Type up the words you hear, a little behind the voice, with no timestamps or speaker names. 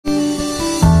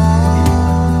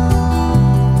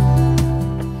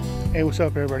what's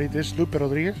up everybody? This is Lupe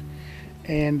Rodriguez,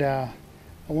 and I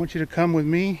want you to come with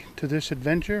me to this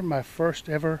adventure, my first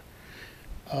ever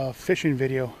fishing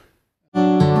video. The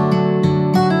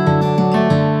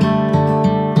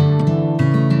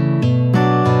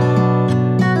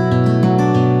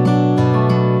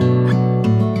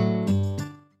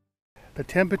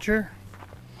temperature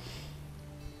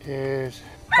is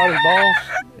hot as balls.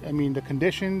 I mean, the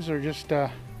conditions are just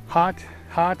hot,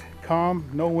 calm,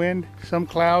 no wind, some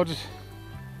clouds,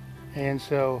 and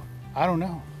so I don't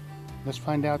know. Let's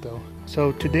find out though.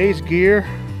 So today's gear,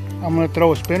 I'm gonna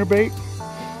throw a spinnerbait.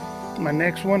 My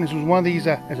next one, this was one of these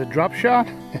as a drop shot.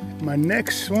 My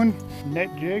next one, net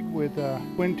jig with a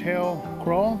twin tail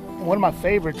crawl. One of my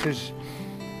favorites is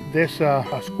this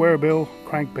square bill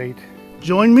crankbait.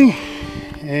 Join me,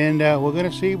 and we're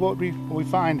gonna see what we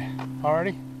find.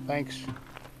 Alrighty, thanks,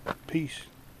 peace.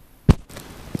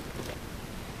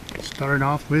 Starting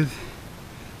off with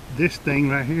this thing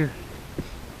right here.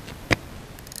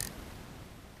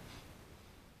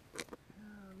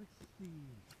 Let's see.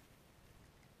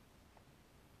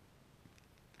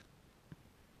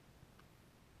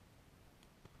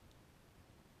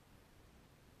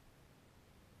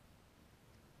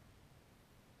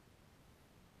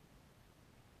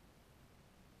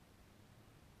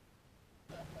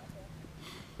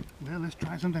 Well, let's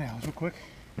try something else real quick.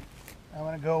 I'm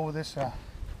gonna go with this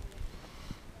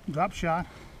drop shot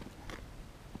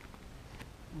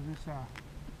with this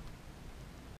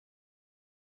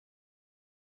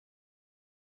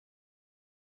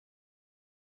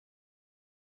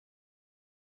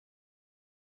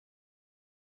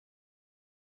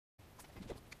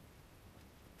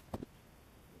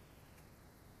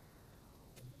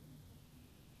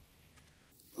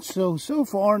so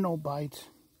far no bites,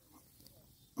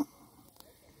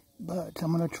 but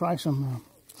I'm gonna try some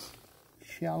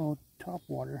shallow top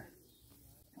water.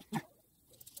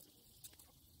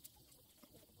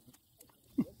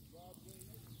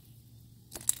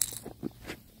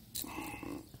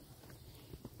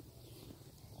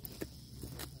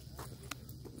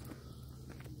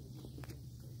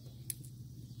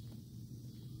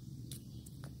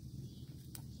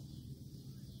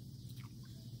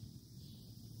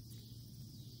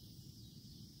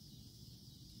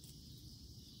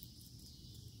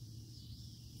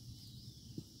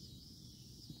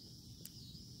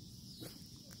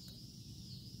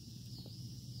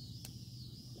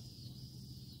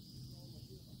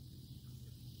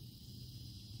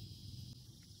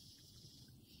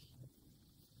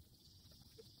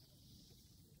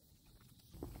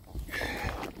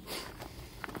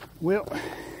 Well,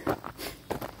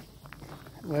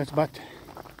 it's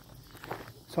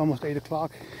almost 8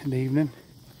 o'clock in the evening.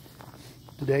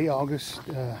 Today, August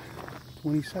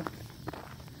 22nd.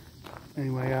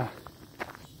 Anyway,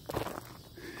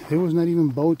 there was not even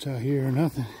boats out here or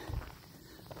nothing.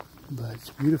 But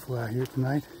it's beautiful out here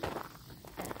tonight.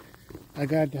 I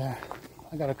got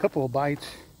a couple of bites,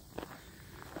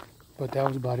 but that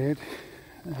was about it.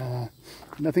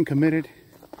 Nothing committed.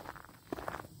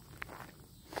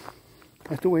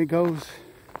 That's the way it goes.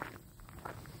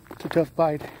 It's a tough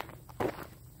bite.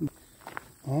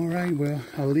 All right, well,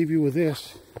 I'll leave you with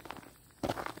this.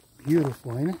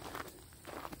 Beautiful, ain't it?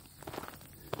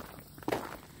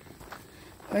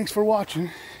 Thanks for watching,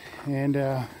 and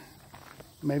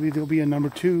maybe there'll be a number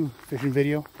 2 fishing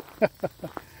video.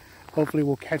 Hopefully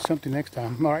we'll catch something next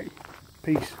time. All right,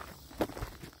 peace.